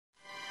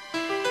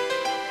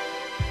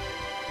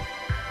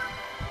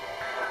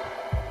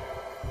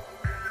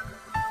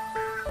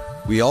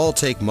We all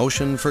take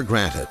motion for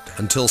granted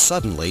until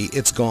suddenly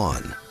it's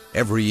gone.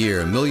 Every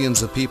year,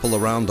 millions of people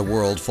around the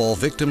world fall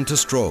victim to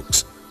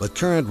strokes, but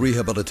current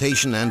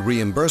rehabilitation and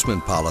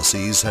reimbursement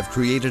policies have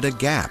created a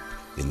gap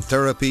in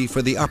therapy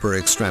for the upper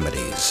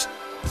extremities.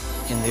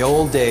 In the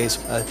old days,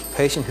 a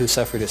patient who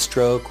suffered a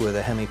stroke with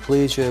a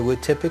hemiplegia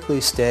would typically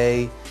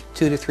stay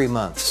 2 to 3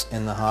 months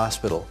in the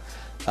hospital.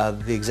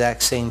 The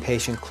exact same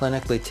patient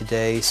clinically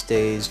today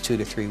stays 2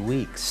 to 3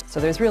 weeks. So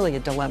there's really a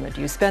dilemma.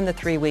 Do you spend the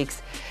 3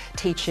 weeks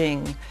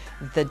teaching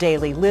the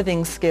daily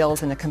living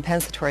skills in a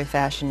compensatory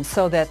fashion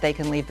so that they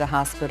can leave the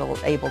hospital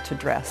able to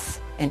dress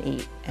and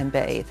eat and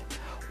bathe?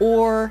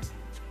 Or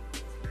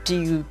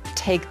do you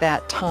take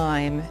that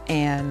time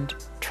and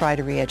try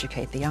to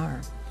re-educate the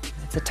arm?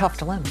 It's a tough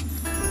dilemma.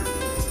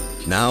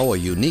 Now a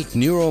unique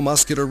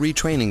neuromuscular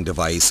retraining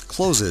device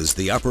closes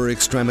the upper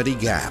extremity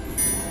gap.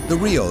 The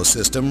ReoGo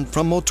system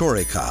from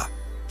Motorika.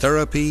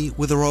 Therapy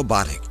with a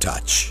robotic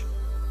touch.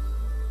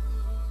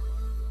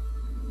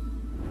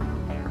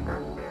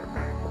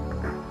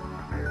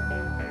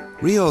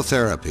 ReoGo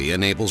therapy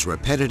enables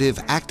repetitive,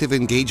 active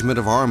engagement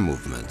of arm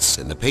movements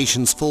in the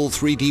patient's full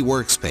 3D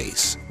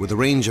workspace with a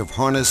range of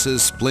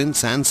harnesses,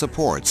 splints, and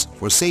supports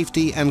for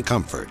safety and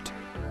comfort.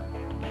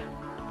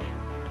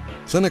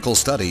 Clinical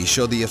studies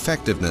show the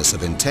effectiveness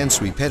of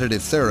intense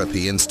repetitive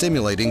therapy in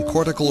stimulating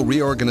cortical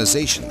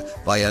reorganization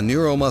via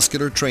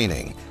neuromuscular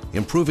training,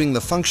 improving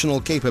the functional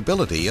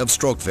capability of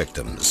stroke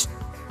victims.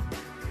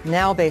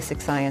 Now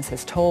basic science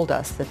has told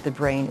us that the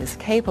brain is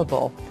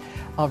capable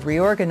of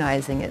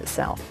reorganizing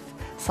itself.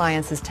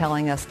 Science is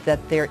telling us that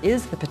there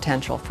is the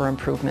potential for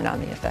improvement on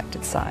the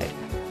affected side.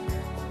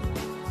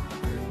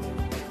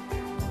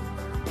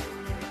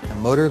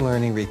 Motor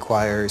learning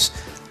requires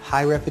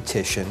high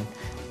repetition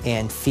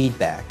and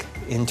feedback,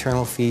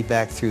 internal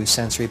feedback through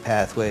sensory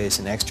pathways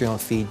and external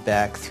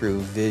feedback through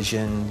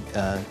vision,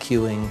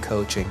 cueing,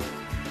 coaching.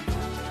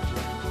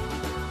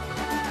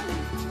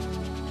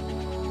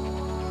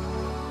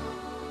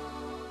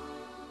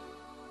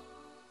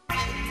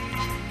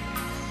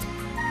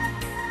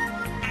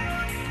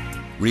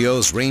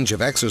 ReoGo's range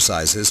of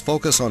exercises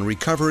focus on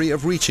recovery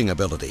of reaching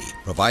ability,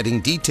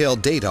 providing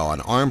detailed data on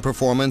arm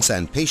performance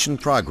and patient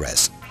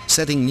progress,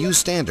 setting new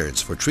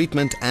standards for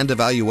treatment and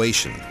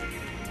evaluation.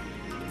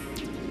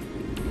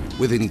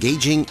 With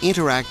engaging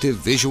interactive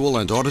visual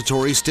and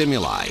auditory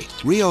stimuli,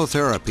 ReoGo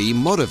therapy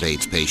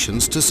motivates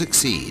patients to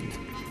succeed.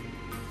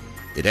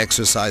 It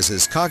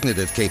exercises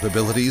cognitive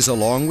capabilities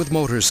along with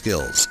motor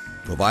skills,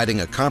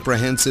 providing a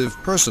comprehensive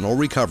personal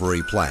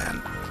recovery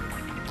plan.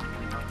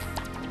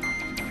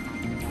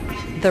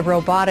 The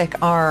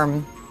robotic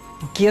arm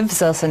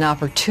gives us an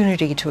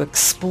opportunity to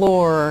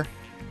explore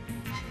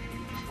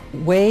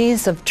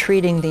ways of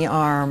treating the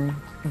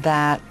arm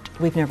that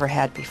we've never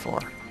had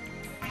before.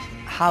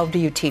 How do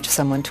you teach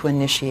someone to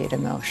initiate a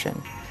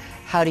motion?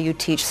 How do you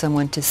teach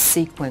someone to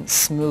sequence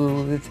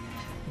smooth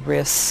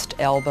wrist,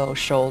 elbow,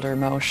 shoulder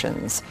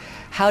motions?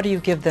 How do you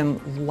give them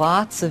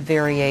lots of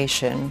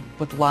variation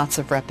with lots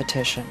of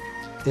repetition?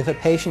 If a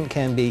patient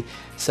can be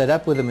set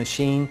up with a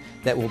machine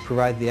that will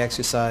provide the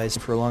exercise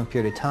for a long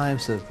period of time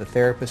so that the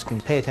therapist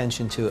can pay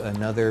attention to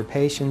another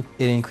patient,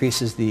 it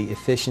increases the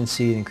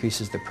efficiency, it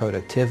increases the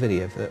productivity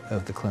of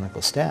the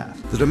clinical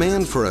staff. The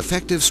demand for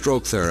effective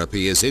stroke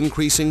therapy is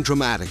increasing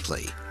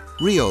dramatically.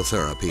 ReoGo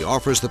therapy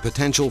offers the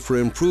potential for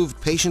improved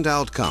patient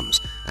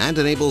outcomes and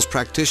enables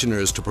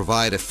practitioners to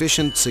provide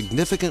efficient,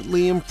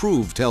 significantly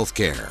improved health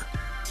care.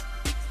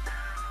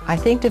 I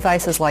think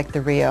devices like the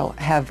ReoGo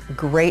have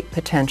great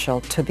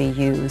potential to be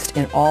used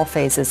in all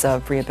phases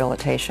of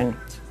rehabilitation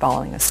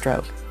following a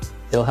stroke.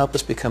 It'll help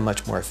us become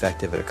much more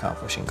effective at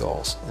accomplishing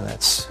goals, and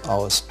that's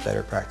always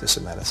better practice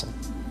of medicine.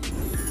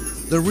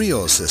 The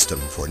ReoGo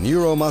system for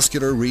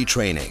neuromuscular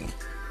retraining.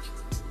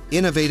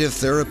 Innovative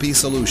therapy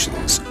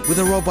solutions with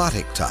a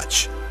robotic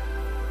touch.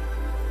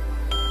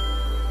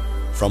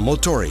 From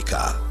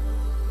Motorika.